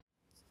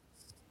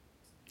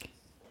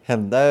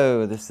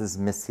Hello, this is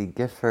Missy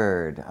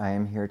Gifford. I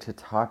am here to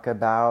talk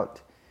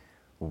about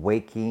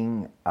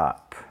waking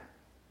up.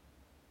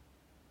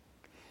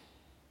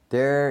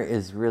 There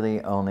is really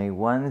only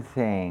one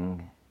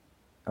thing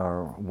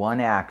or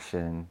one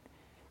action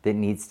that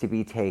needs to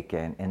be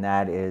taken, and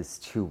that is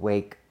to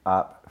wake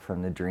up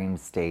from the dream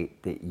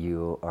state that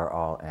you are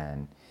all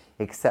in.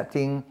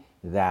 Accepting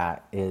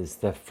that is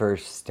the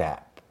first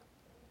step.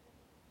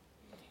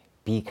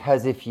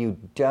 Because if you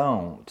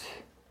don't,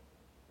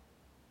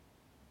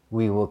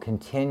 we will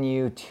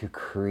continue to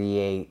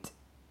create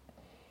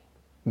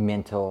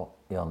mental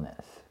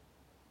illness.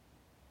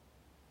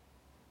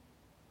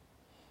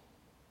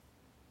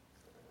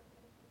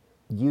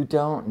 You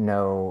don't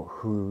know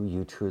who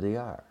you truly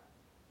are,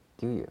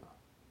 do you?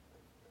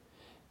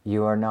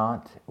 You are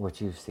not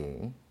what you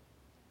see.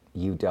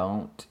 You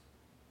don't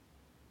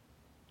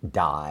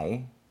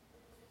die.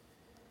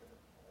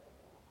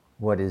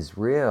 What is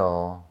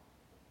real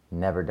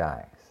never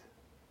dies.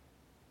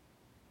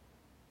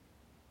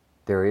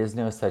 There is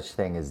no such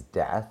thing as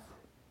death.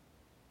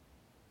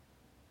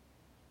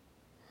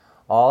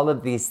 All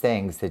of these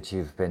things that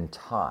you've been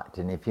taught,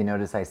 and if you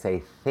notice I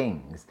say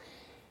things,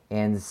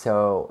 and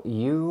so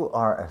you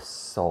are a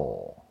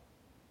soul.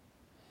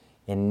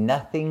 And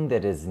nothing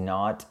that is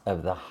not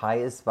of the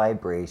highest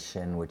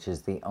vibration, which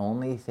is the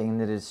only thing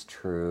that is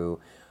true,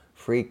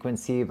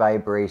 frequency,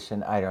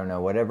 vibration, I don't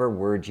know, whatever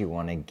word you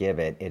want to give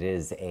it, it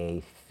is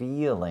a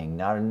feeling,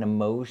 not an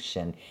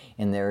emotion.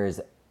 And there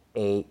is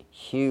a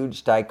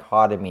huge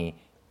dichotomy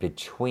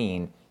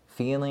between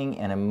feeling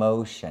and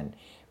emotion.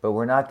 But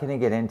we're not going to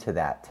get into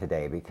that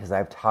today because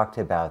I've talked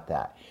about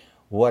that.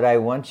 What I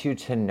want you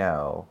to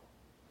know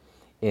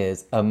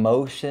is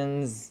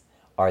emotions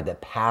are the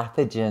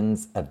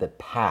pathogens of the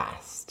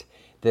past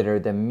that are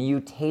the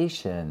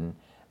mutation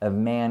of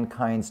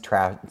mankind's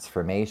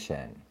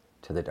transformation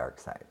to the dark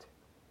side.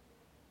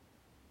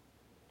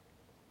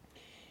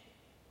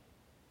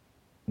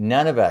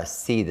 None of us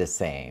see the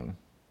same.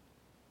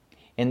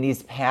 And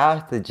these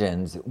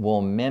pathogens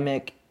will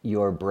mimic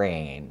your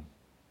brain.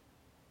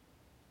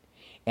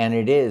 And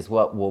it is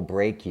what will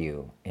break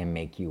you and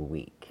make you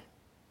weak.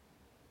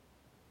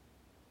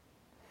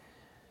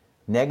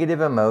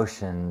 Negative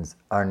emotions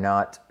are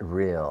not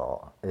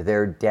real.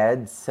 They're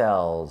dead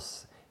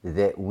cells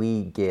that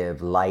we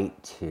give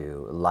light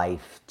to,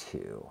 life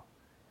to,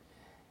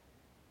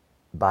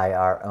 by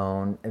our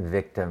own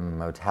victim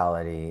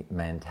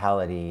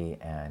mentality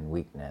and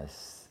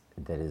weakness.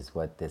 That is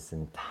what this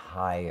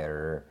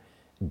entire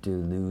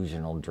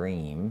delusional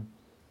dream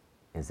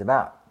is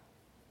about.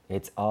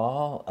 It's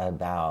all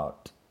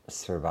about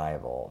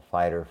survival,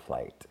 fight or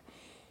flight.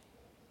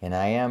 And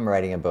I am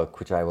writing a book,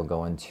 which I will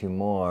go into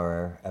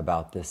more,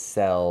 about the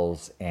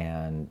cells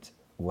and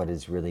what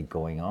is really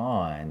going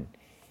on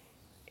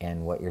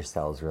and what your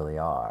cells really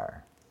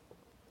are.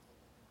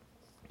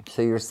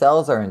 So your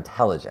cells are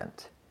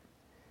intelligent,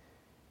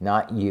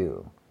 not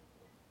you.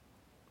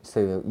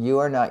 So you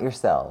are not your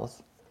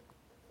cells.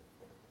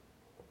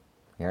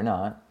 You're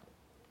not.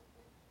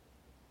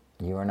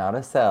 You are not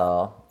a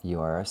cell.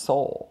 You are a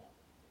soul.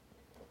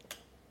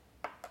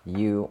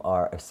 You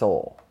are a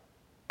soul.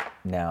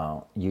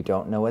 Now, you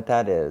don't know what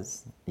that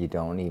is. You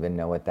don't even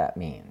know what that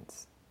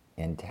means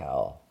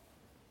until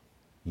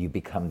you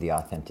become the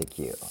authentic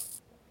you.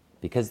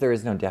 Because there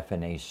is no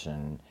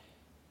definition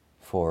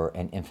for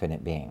an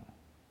infinite being.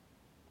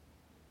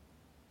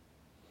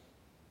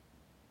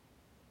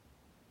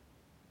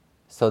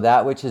 So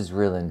that which is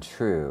real and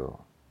true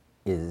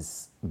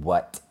is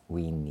what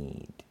we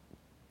need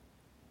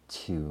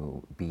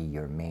to be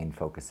your main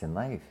focus in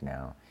life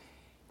now,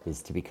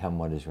 is to become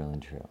what is real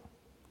and true.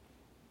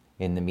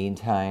 In the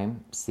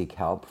meantime, seek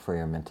help for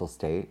your mental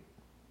state.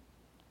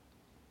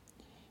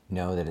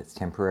 Know that it's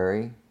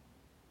temporary.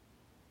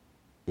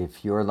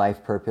 If your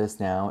life purpose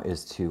now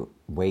is to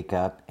wake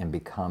up and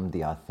become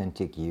the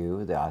authentic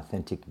you, the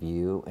authentic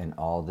view, and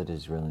all that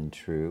is real and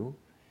true,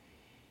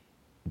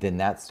 then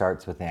that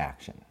starts with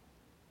action.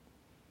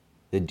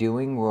 The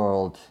doing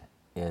world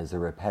is a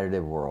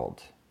repetitive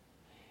world.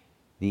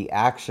 The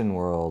action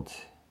world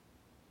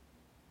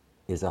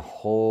is a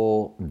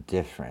whole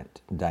different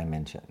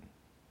dimension.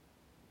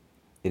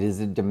 It is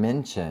a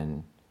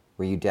dimension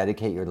where you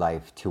dedicate your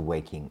life to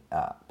waking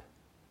up.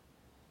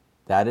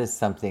 That is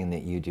something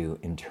that you do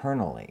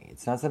internally.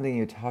 It's not something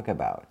you talk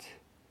about.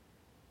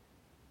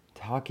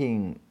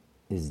 Talking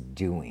is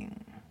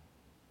doing.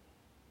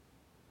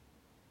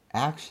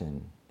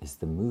 Action is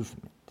the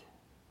movement.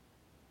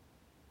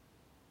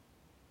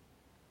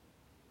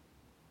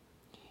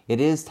 It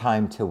is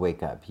time to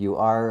wake up. You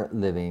are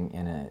living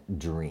in a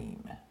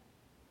dream.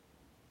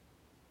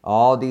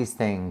 All these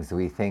things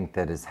we think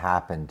that has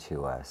happened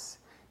to us,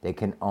 they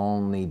can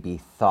only be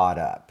thought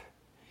up.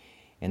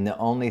 And the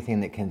only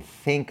thing that can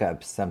think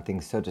up something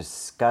so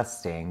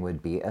disgusting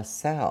would be a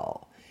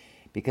cell.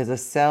 Because a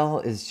cell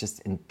is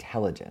just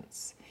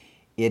intelligence.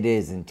 It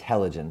is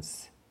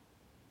intelligence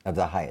of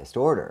the highest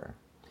order.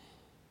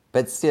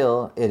 But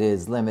still, it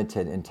is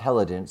limited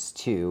intelligence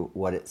to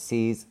what it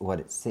sees, what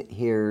it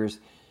hears.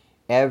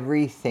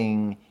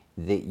 Everything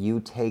that you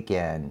take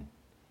in,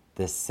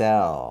 the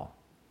cell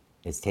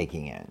is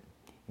taking in.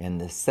 And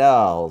the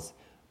cells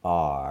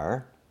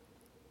are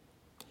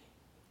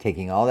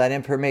taking all that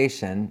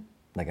information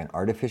like an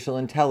artificial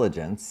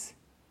intelligence,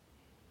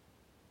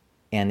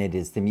 and it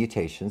is the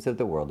mutations of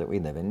the world that we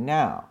live in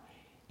now.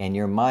 And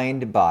your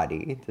mind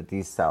body that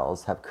these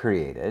cells have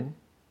created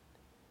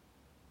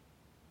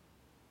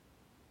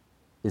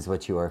is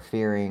what you are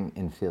fearing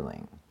and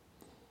feeling.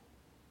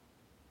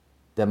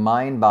 The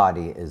mind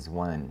body is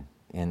one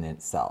in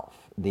itself.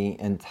 The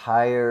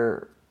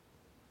entire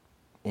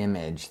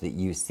image that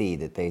you see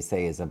that they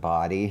say is a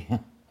body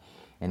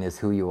and is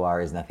who you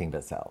are is nothing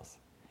but cells.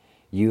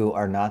 You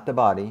are not the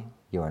body.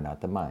 You are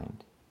not the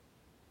mind.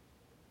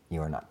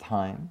 You are not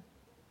time.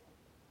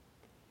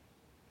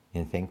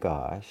 And thank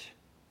gosh,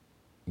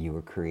 you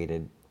were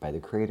created by the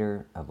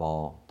creator of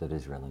all that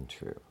is real and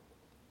true.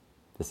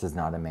 This is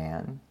not a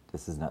man.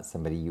 This is not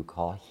somebody you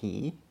call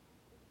he.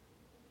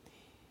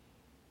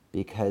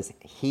 Because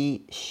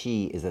he,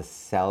 she is a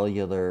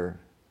cellular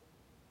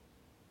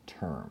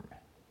term.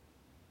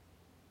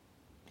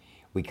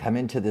 We come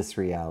into this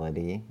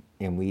reality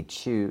and we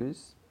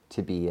choose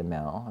to be a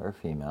male or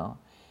female.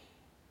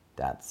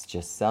 That's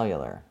just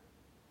cellular.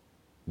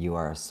 You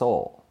are a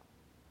soul.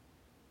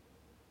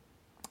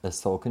 A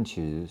soul can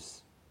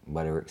choose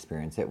whatever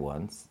experience it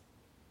wants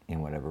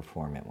in whatever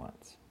form it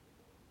wants.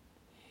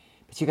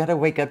 But you got to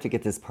wake up to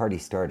get this party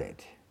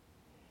started.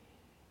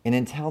 And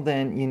until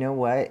then, you know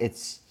what?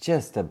 It's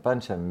just a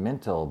bunch of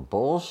mental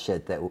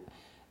bullshit that,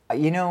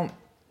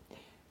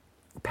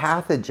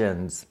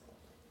 pathogens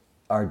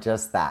are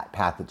just that,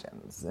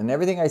 pathogens. And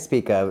everything I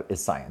speak of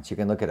is science. You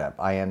can look it up.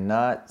 I am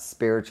not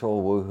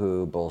spiritual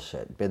woohoo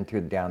bullshit. Been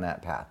down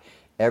that path.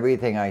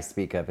 Everything I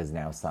speak of is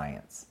now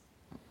science.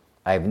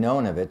 I've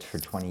known of it for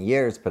 20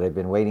 years, but I've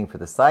been waiting for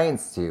the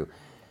science to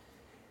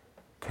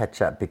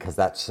catch up because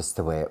that's just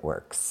the way it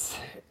works.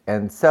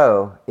 And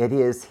so it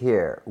is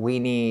here. We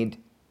need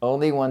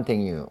only one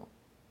thing,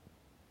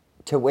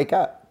 to wake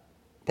up.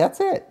 That's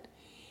it.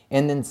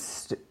 And then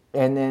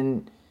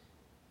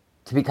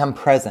to become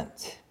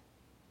present.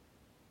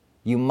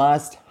 You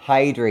must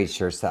hydrate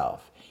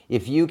yourself.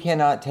 If you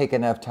cannot take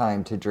enough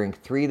time to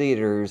drink 3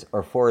 liters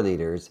or 4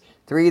 liters,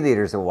 3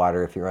 liters of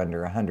water if you're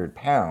under 100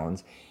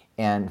 pounds,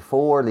 and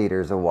 4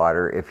 liters of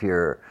water if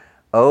you're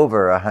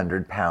over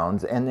 100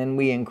 pounds, and then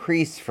we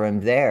increase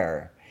from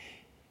there.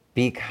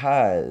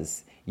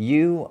 Because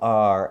you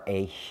are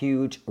a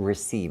huge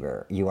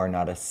receiver. You are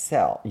not a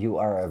cell. You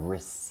are a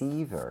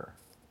receiver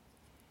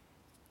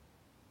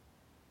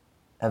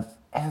of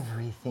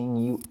everything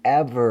you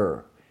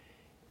ever.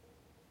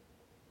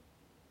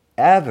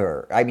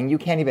 I mean, you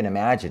can't even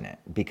imagine it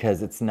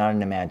because it's not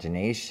an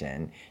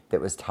imagination that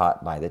was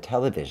taught by the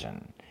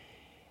television.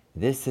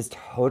 This is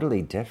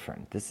totally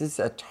different. This is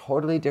a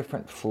totally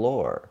different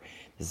floor.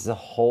 This is a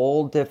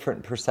whole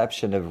different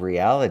perception of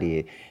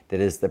reality that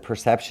is the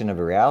perception of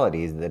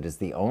reality that is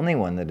the only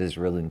one that is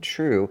real and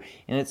true.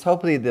 And it's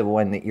hopefully the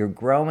one that you're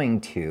growing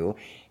to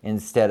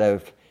instead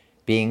of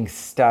being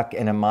stuck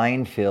in a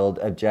minefield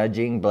of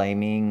judging,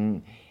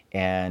 blaming,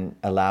 and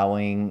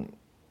allowing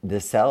the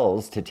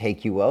cells to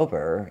take you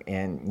over.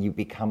 And you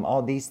become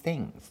all these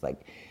things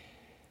like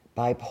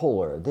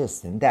bipolar,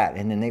 this and that.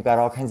 And then they've got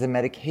all kinds of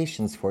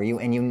medications for you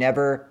and you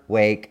never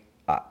wake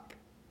up.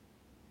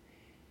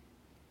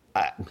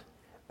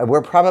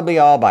 We're probably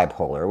all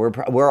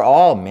bipolar. We're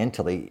all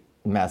mentally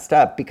messed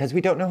up because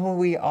we don't know who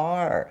we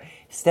are.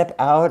 Step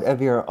out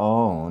of your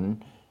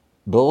own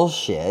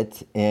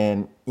bullshit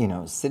and,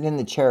 sit in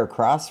the chair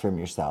across from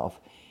yourself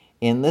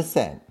and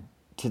listen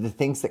to the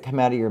things that come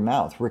out of your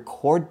mouth.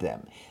 Record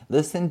them.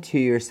 Listen to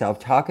yourself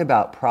talk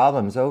about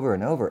problems over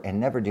and over and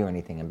never do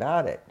anything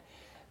about it.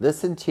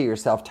 Listen to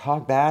yourself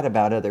talk bad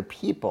about other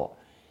people.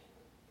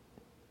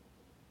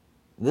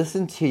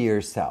 Listen to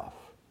yourself.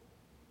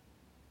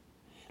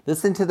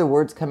 Listen to the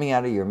words coming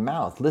out of your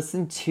mouth.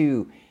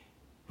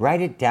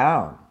 Write it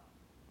down.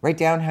 Write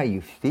down how you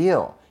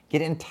feel.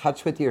 Get in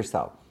touch with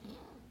yourself.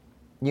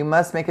 You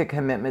must make a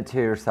commitment to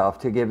yourself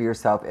to give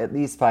yourself at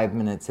least 5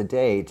 minutes a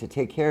day to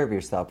take care of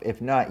yourself.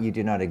 If not, you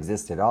do not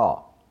exist at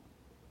all.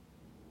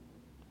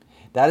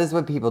 That is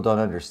what people don't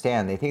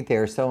understand. They think they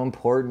are so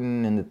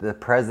important and that the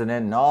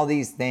president and all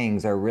these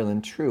things are real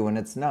and true, and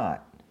it's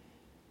not.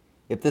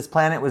 If this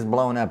planet was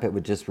blown up, it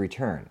would just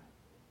return.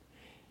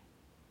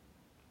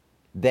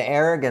 The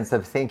arrogance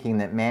of thinking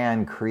that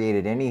man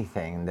created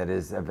anything that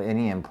is of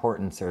any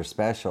importance or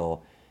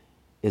special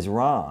is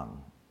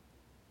wrong.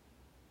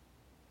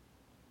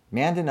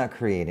 Man did not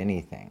create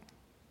anything.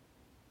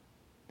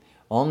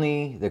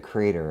 Only the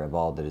creator of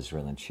all that is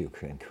real and true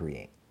can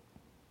create.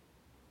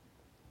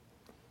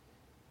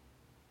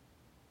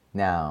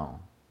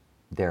 Now,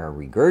 there are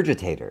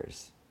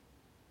regurgitators,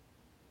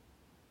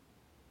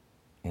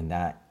 and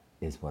that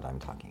is what I'm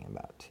talking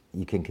about.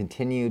 You can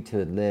continue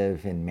to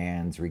live in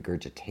man's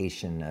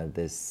regurgitation of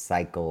this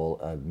cycle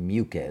of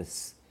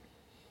mucus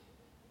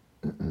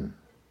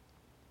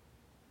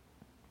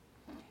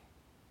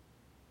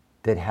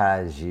that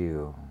has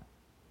you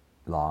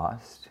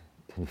lost,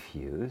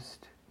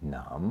 confused,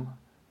 numb,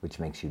 which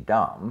makes you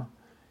dumb,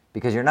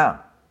 because you're numb.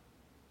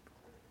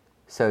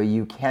 So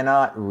you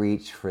cannot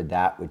reach for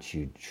that which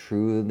you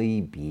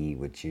truly be,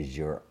 which is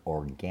your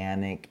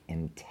organic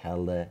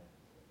entelechy.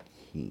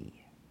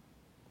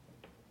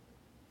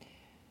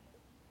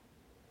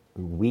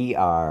 We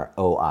are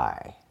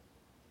OI.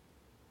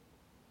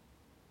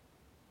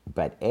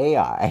 But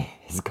AI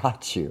has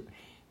got you,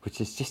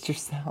 which is just your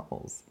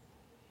cells.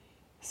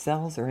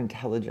 Cells are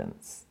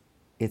intelligence.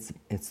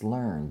 It's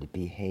learned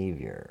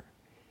behavior.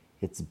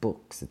 It's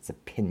books, it's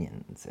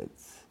opinions,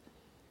 it's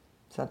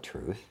not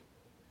truth.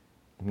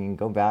 I mean,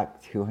 go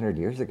back 200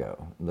 years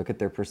ago. Look at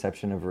their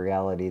perception of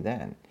reality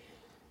then.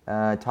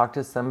 Talk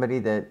to somebody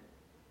that,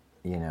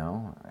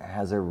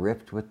 has a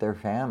rift with their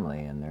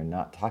family and they're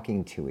not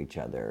talking to each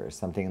other or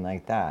something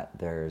like that.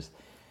 There's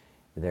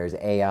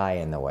AI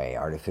in the way,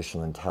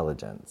 artificial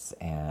intelligence,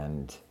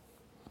 and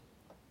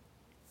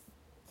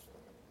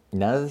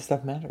none of this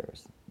stuff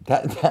matters.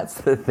 That's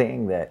the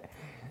thing, that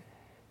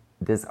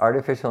this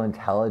artificial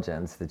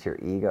intelligence that your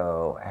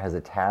ego has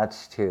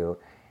attached to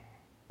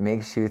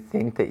makes you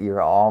think that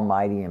you're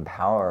almighty and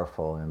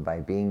powerful, and by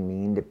being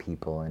mean to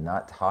people and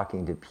not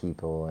talking to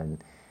people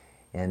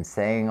and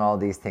saying all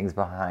these things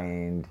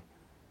behind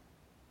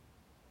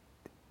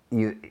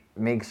you,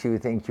 makes you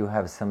think you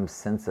have some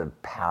sense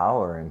of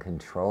power and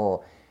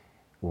control,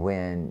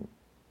 when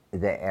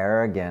the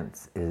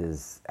arrogance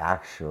is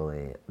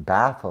actually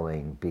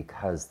baffling,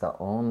 because the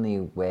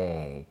only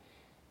way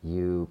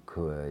you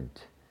could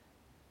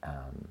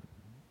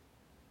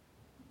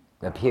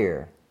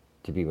appear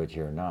to be what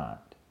you're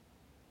not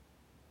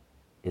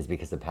is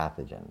because of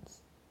pathogens.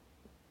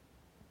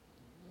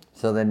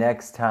 So the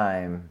next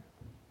time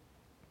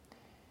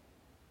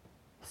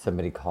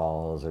somebody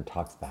calls or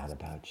talks bad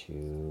about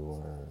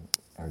you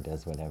or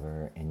does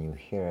whatever, and you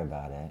hear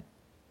about it,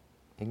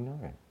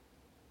 ignore it.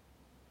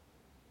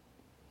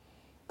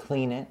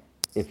 Clean it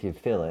if you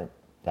feel it.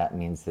 That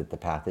means that the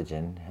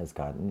pathogen has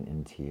gotten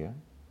into you.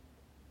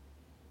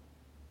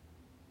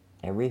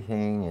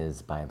 Everything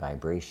is by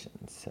vibration.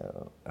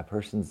 So a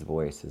person's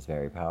voice is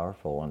very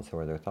powerful, and so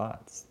are their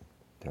thoughts.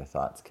 Their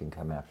thoughts can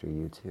come after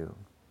you too.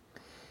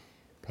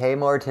 Pay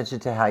more attention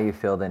to how you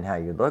feel than how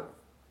you look.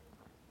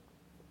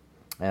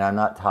 And I'm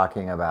not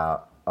talking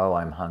about, oh,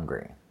 I'm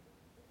hungry.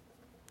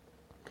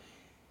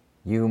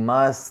 You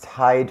must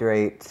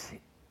hydrate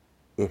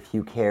if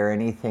you care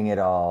anything at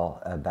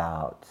all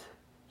about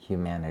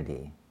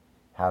humanity,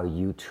 how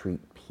you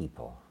treat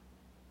people.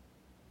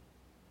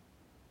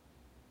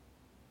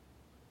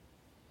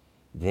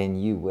 Then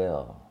you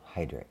will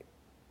hydrate.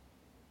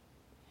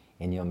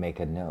 And you'll make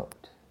a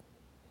note.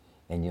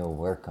 And you'll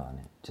work on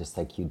it, just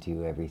like you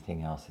do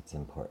everything else that's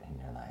important in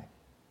your life.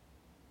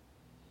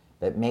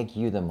 But make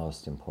you the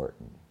most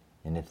important.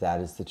 And if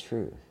that is the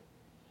truth,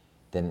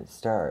 then it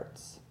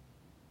starts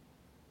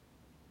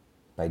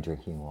by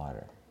drinking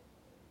water.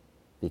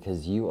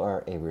 Because you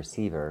are a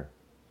receiver,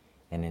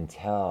 and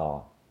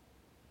until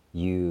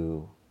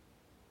you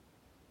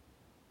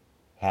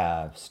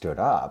have stood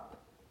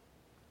up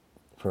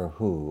for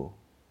who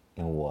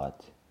and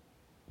what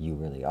you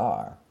really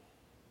are,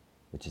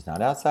 which is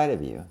not outside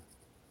of you,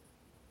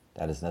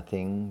 that is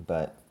nothing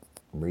but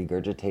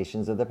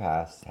regurgitations of the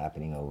past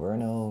happening over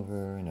and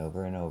over and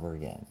over and over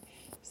again.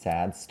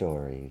 Sad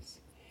stories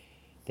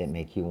that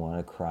make you want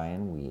to cry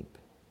and weep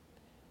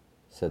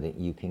so that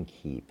you can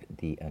keep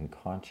the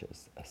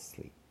unconscious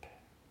asleep.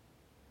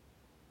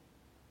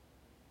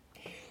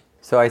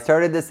 So I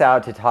started this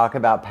out to talk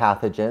about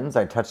pathogens.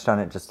 I touched on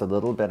it just a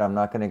little bit. I'm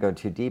not going to go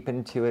too deep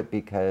into it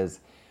because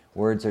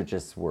words are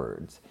just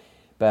words.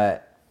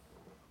 But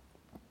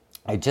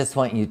I just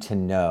want you to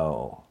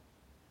know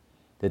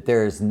that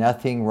there is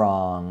nothing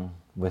wrong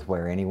with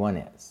where anyone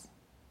is,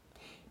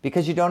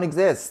 because you don't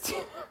exist.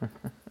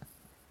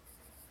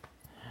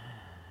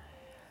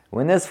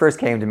 When this first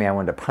came to me, I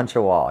wanted to punch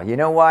a wall. You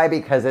know why?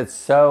 Because it's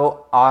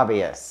so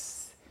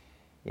obvious.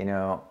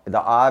 The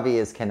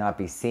obvious cannot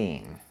be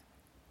seen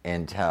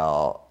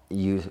until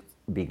you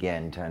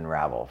begin to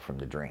unravel from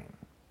the dream.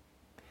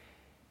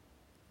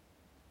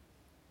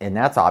 And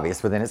that's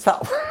obvious within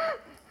itself.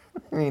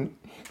 I mean,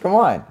 come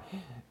on.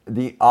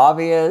 The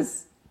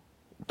obvious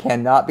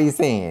cannot be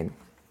seen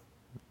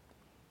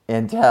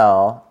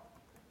until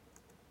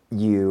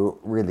you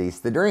release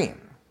the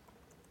dream.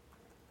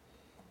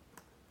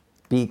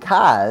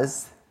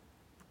 Because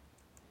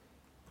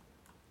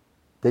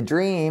the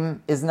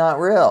dream is not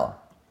real.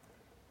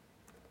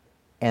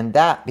 And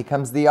that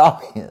becomes the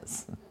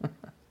obvious.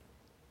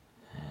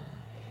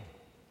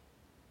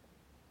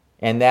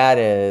 And that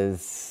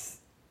is,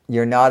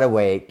 you're not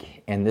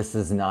awake, and this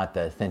is not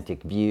the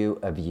authentic view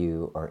of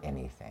you or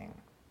anything.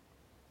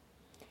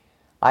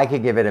 I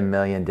could give it a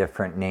million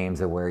different names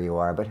of where you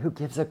are, but who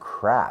gives a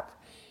crap?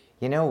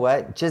 You know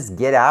what? Just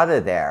get out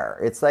of there.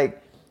 It's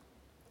like,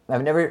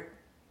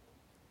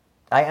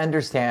 I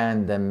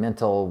understand the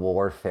mental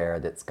warfare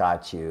that's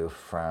got you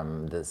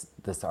from this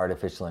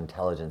artificial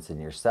intelligence in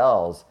your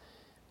cells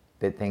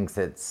that thinks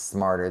it's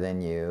smarter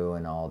than you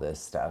and all this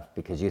stuff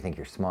because you think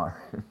you're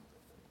smart.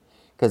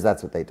 Because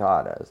that's what they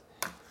taught us.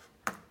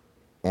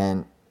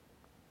 And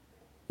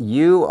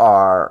you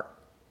are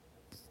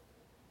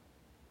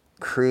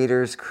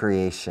Creator's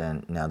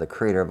creation. Now, the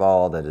creator of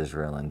all that is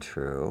real and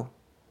true.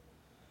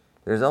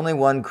 There's only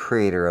one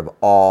creator of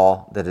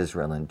all that is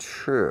real and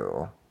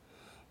true.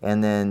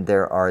 And then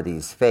there are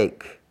these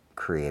fake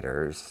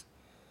creators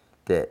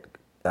that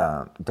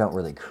don't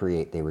really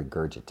create, they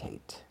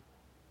regurgitate.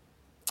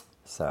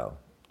 So,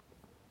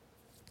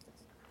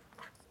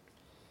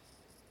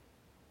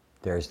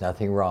 there's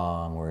nothing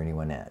wrong where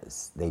anyone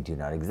is. They do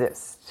not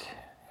exist.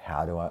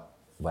 How do I?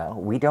 Well,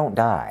 we don't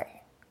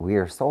die. We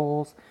are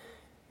souls.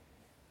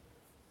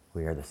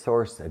 We are the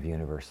source of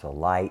universal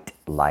light,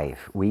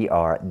 life. We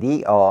are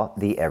the all,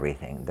 the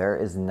everything. There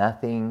is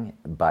nothing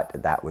but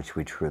that which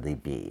we truly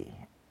be.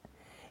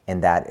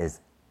 And that is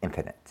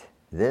infinite.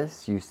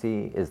 This, you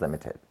see, is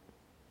limited.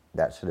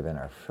 That should have been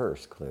our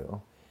first clue.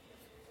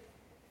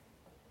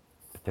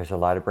 But there's a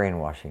lot of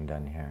brainwashing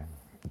done here.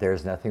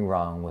 There's nothing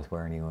wrong with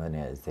where anyone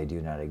is. They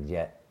do not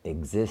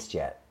exist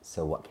yet.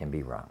 So what can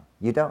be wrong?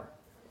 You don't.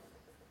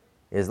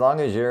 As long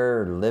as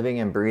you're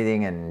living and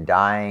breathing and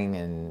dying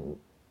and,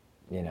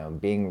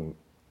 being,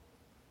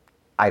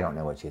 I don't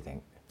know what you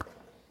think.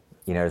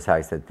 You notice how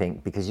I said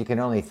think? Because you can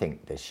only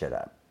think this shit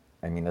up.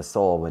 I mean, the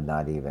soul would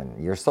not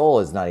even, your soul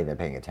is not even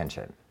paying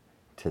attention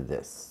to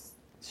this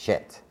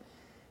shit.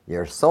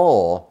 Your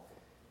soul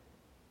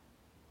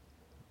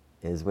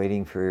is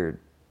waiting for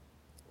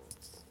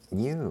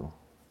you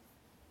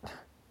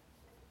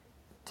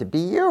to be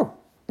you,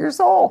 your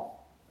soul.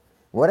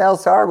 What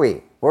else are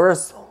we? We're a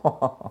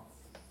soul.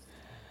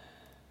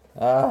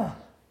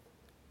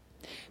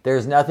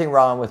 There's nothing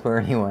wrong with where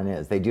anyone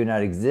is. They do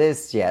not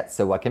exist yet,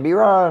 so what can be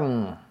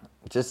wrong?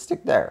 Just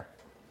stick there.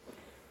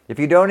 If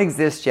you don't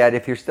exist yet,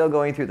 if you're still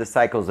going through the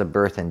cycles of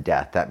birth and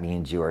death, that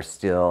means you are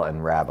still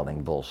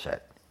unraveling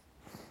bullshit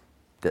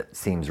that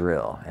seems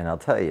real. And I'll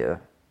tell you,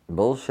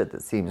 bullshit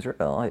that seems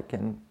real,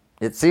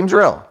 it seems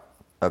real,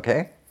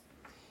 okay?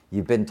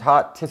 You've been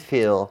taught to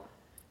feel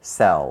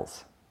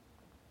cells.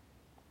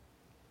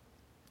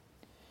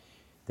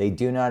 They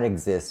do not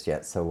exist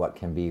yet, so what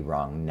can be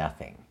wrong?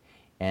 Nothing.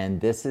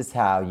 And this is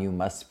how you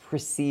must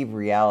perceive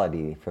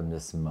reality from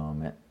this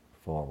moment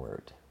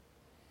forward.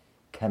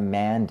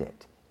 Command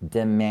it.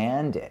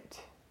 Demand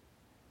it.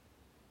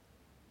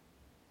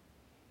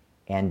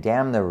 And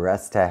damn the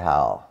rest to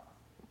hell.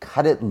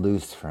 Cut it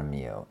loose from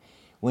you.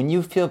 When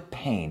you feel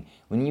pain,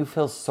 when you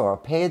feel sorrow,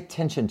 pay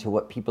attention to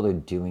what people are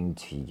doing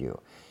to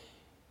you.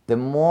 The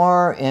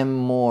more and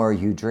more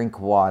you drink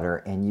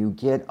water and you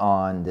get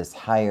on this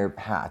higher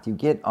path, you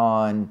get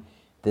on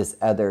this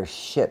other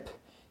ship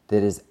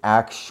that is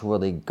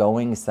actually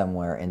going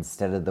somewhere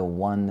instead of the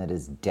one that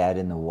is dead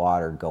in the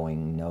water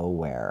going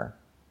nowhere.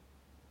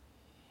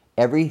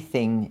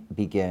 Everything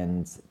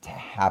begins to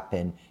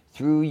happen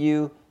through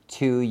you,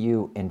 to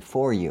you, and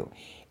for you.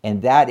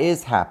 And that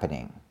is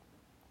happening.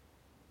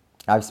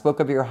 I've spoke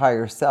of your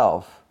higher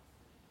self,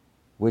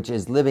 which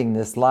is living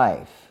this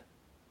life.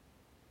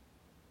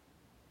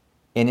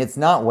 And it's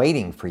not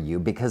waiting for you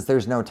because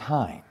there's no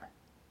time.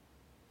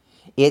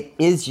 It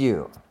is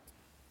you.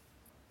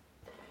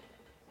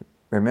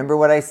 Remember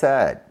what I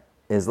said.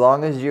 As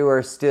long as you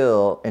are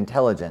still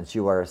intelligence,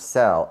 you are a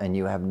cell and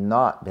you have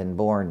not been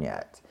born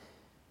yet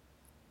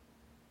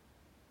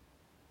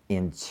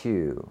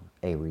into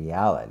a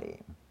reality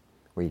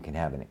where you can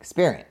have an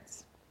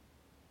experience.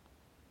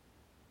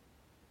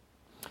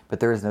 But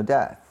there is no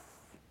death.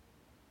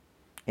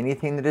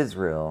 Anything that is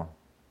real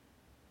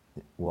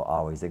will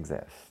always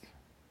exist.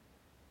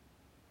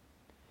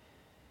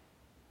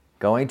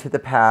 Going to the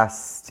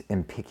past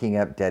and picking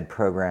up dead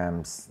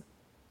programs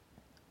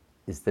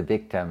is the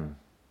victim.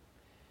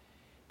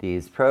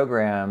 These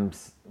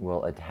programs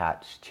will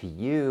attach to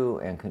you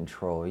and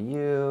control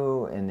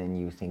you, and then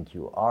you think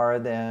you are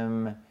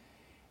them,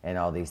 and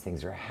all these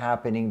things are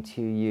happening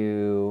to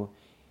you,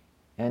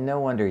 and no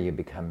wonder you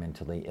become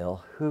mentally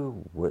ill.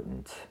 Who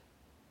wouldn't?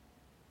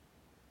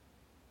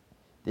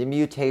 The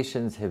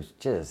mutations have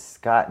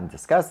just gotten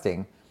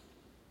disgusting.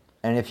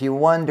 And if you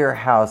wonder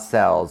how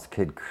cells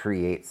could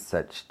create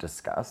such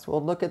disgust,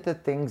 well, look at the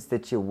things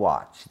that you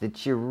watch,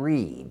 that you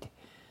read.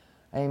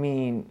 I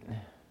mean,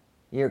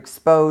 you're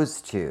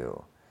exposed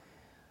to.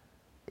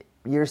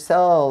 Your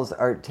cells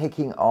are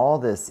taking all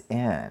this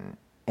in.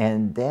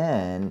 And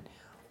then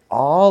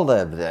all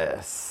of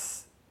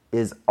this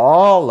is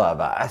all of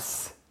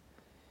us.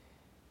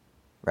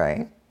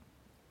 Right?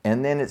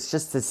 And then it's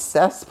just a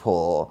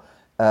cesspool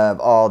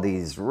of all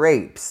these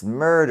rapes,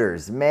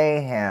 murders,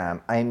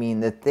 mayhem. I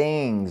mean, the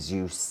things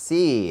you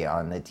see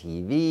on the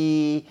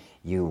TV,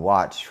 you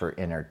watch for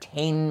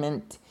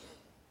entertainment.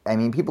 I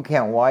mean, people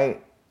can't wait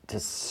to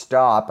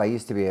stop. I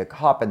used to be a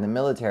cop in the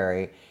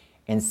military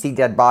and see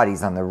dead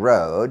bodies on the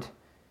road.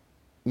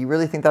 You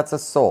really think that's a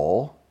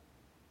soul?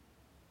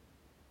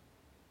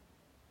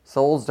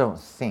 Souls don't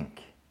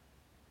think,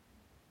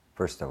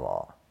 first of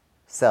all.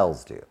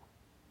 Cells do.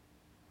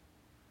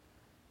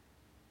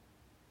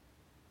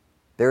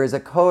 There is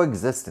a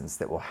coexistence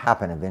that will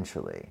happen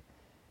eventually,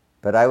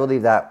 but I will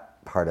leave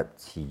that part up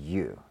to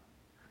you.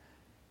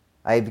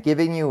 I've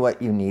given you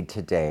what you need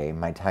today.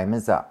 My time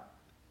is up.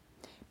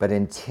 But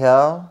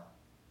until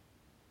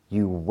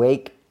you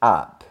wake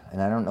up,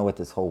 and I don't know what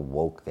this whole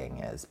woke thing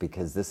is,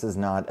 because this is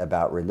not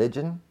about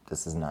religion.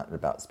 This is not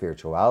about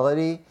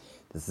spirituality.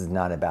 This is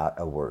not about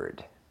a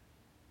word.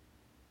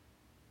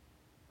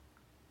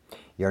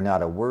 You're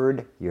not a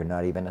word. You're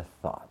not even a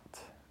thought.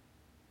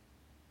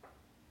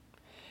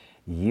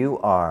 You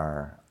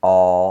are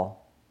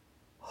all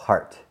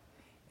heart.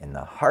 And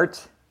the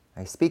heart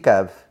I speak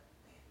of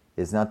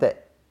is not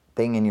that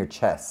thing in your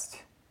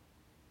chest.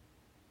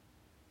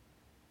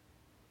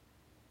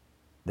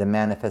 The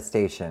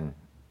manifestation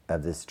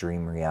of this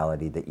dream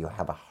reality that you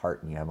have a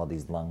heart and you have all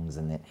these lungs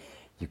and that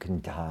you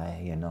can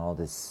die and all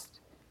this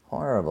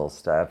horrible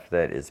stuff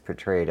that is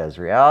portrayed as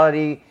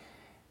reality,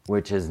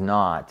 which is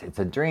not. It's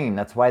a dream.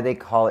 That's why they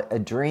call it a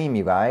dream,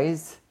 you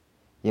guys.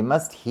 You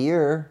must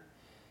hear.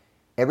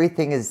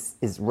 Everything is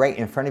right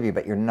in front of you,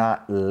 but you're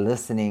not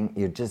listening.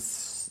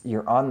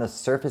 You're on the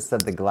surface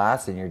of the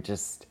glass and you're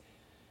just,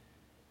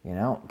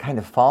 kind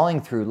of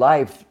falling through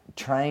life,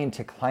 trying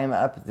to climb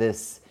up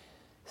this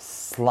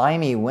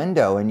slimy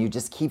window, and you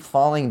just keep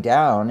falling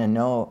down, and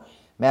no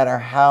matter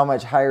how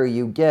much higher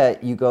you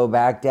get, you go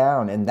back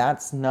down, and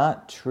that's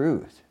not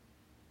truth.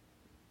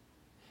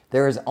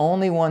 There is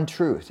only one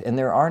truth, and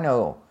there are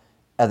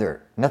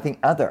nothing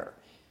other.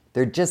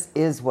 There just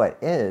is what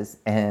is,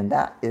 and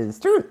that is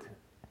truth.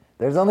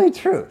 There's only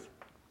truth.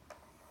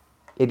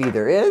 It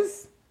either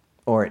is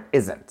or it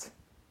isn't.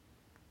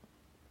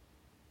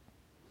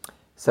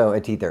 So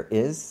it either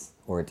is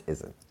or it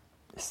isn't.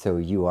 So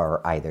you are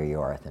either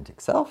your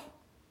authentic self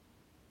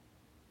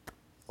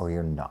or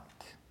you're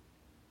not.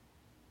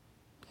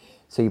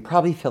 So you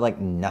probably feel like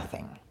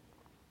nothing,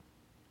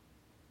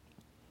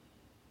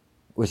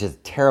 which is a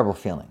terrible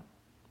feeling.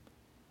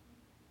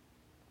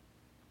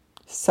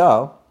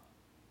 So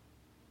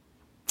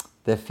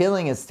the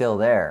feeling is still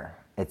there.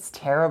 It's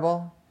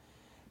terrible,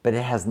 but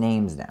it has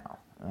names now.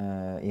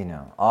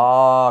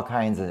 All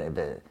kinds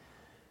of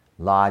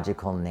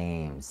logical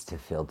names to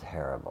feel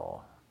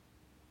terrible.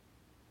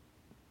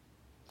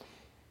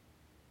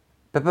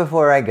 But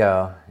before I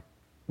go,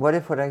 what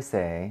if what I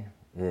say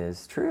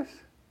is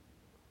truth?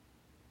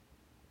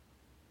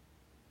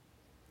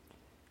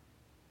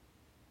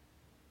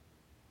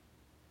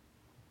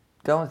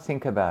 Don't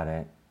think about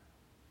it.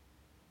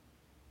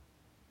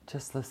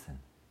 Just listen.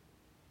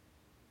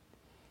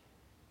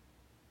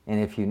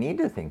 And if you need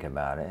to think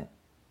about it,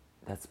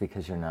 that's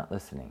because you're not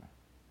listening.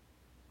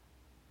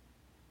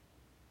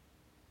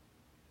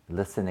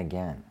 Listen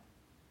again.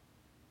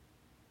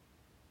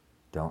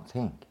 Don't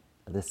think.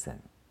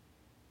 Listen.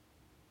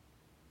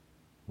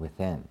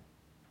 Within.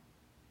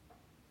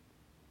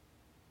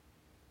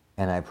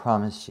 And I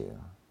promise you,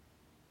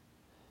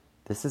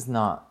 this is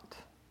not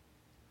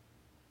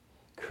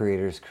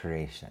Creator's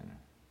creation.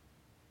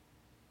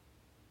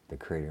 The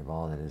creator of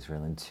all that is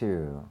real and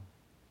true,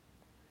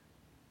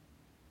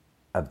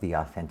 of the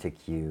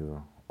authentic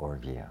you or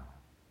view.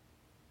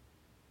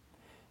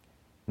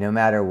 No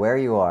matter where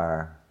you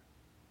are,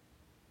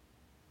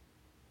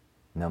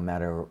 no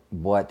matter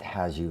what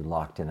has you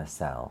locked in a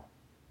cell,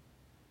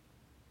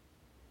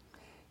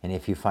 and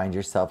if you find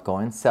yourself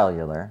going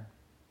cellular,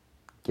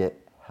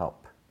 get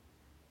help.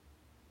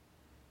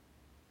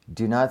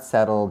 Do not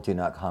settle, do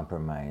not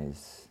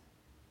compromise.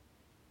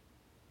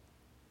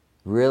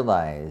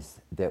 Realize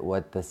that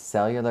what the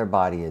cellular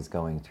body is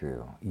going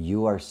through,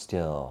 you are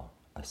still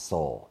a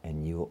soul,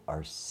 and you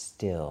are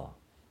still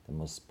the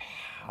most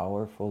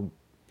powerful,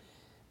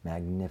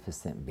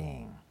 magnificent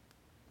being.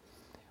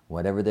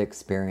 Whatever the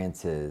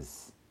experience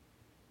is,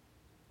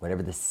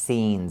 whatever the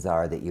scenes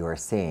are that you are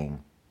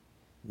seeing,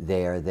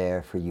 they are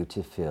there for you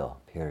to feel,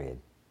 period.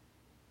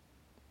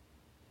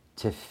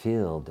 To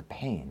feel the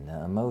pain,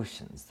 the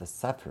emotions, the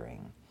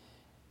suffering.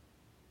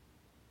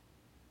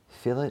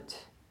 Feel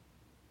it.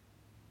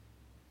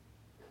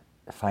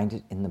 Find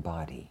it in the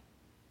body.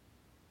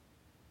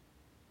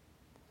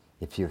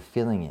 If you're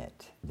feeling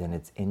it, then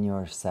it's in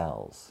your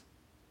cells,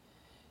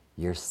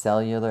 your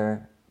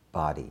cellular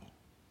body.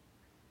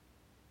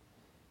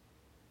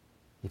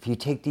 If you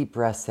take deep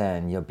breaths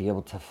in, you'll be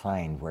able to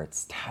find where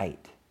it's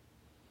tight.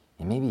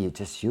 And maybe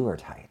you are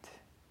tight.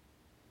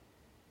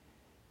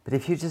 But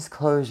if you just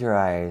close your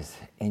eyes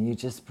and you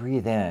just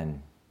breathe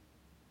in,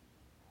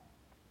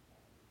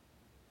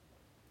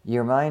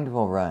 your mind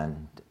will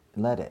run.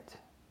 Let it.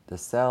 The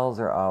cells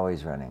are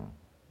always running.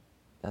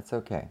 That's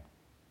okay.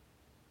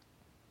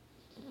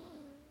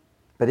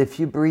 But if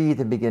you breathe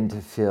and begin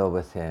to feel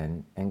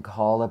within and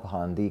call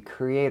upon the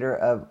creator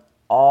of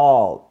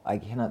all, I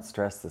cannot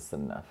stress this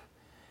enough,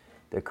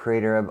 the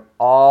creator of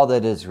all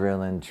that is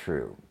real and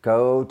true,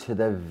 go to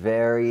the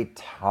very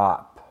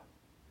top.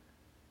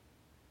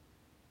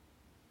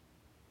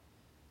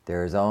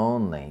 There is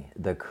only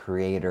the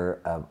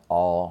creator of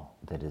all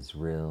that is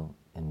real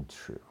and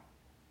true.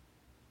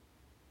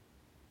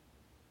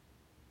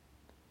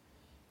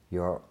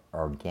 Your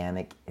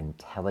organic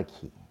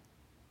entelechy.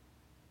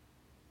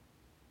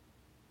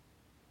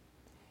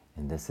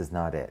 And this is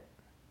not it.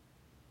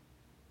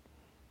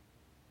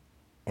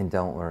 And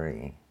don't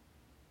worry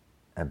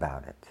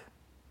about it,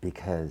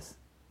 because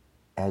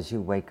as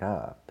you wake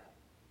up,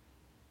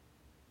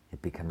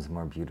 it becomes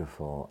more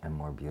beautiful and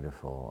more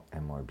beautiful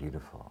and more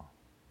beautiful.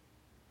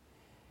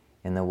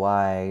 And the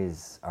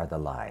whys are the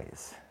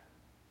lies.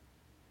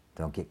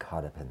 Don't get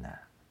caught up in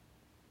that.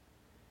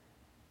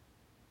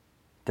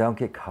 Don't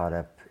get caught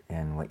up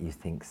in what you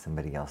think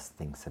somebody else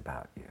thinks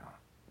about you.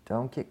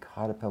 Don't get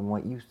caught up in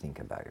what you think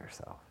about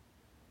yourself.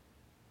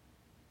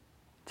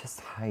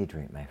 Just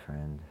hydrate, my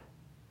friend.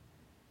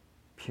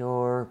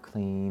 Pure,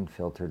 clean,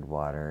 filtered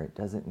water. It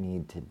doesn't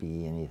need to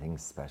be anything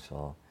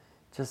special.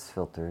 Just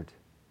filtered.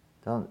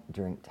 Don't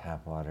drink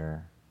tap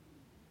water.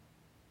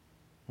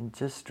 And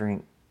just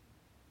drink,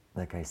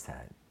 like I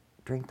said,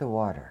 drink the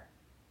water.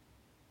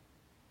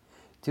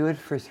 Do it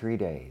for 3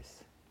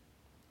 days.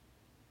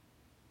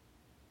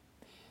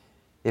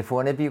 If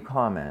one of you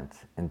comment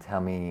and tell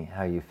me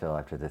how you feel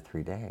after the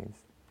 3 days,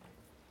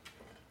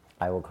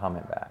 I will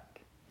comment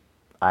back.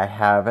 I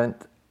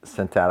haven't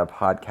sent out a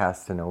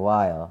podcast in a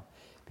while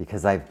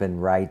because I've been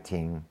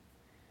writing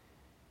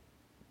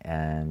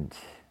and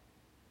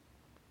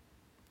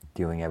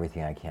doing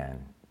everything I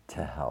can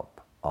to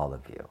help all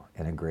of you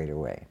in a greater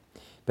way.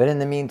 But in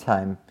the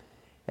meantime,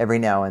 every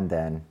now and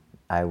then,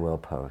 I will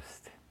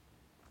post.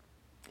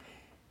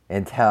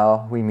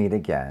 Until we meet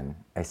again,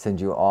 I send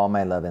you all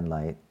my love and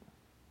light.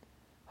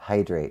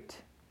 Hydrate.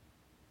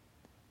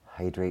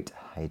 Hydrate,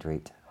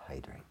 hydrate,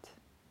 hydrate.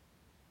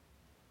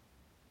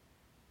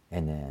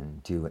 And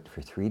then do it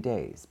for 3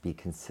 days. Be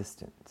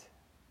consistent.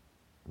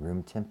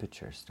 Room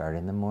temperature. Start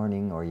in the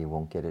morning or you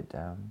won't get it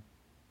down.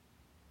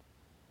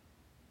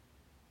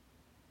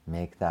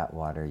 Make that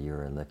water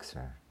your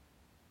elixir.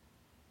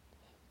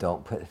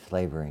 Don't put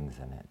flavorings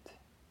in it.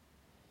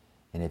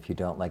 And if you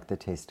don't like the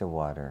taste of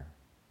water,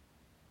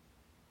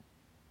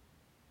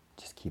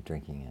 just keep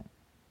drinking it.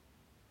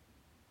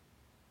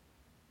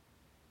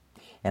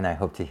 And I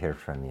hope to hear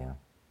from you.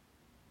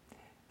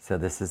 So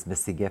this is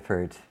Missy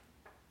Gifford.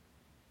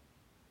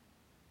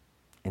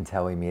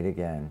 Until we meet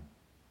again,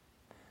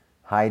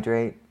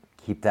 hydrate,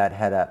 keep that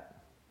head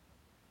up,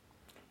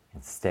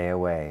 and stay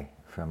away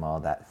from all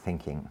that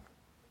thinking.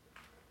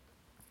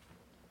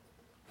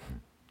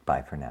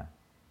 Bye for now.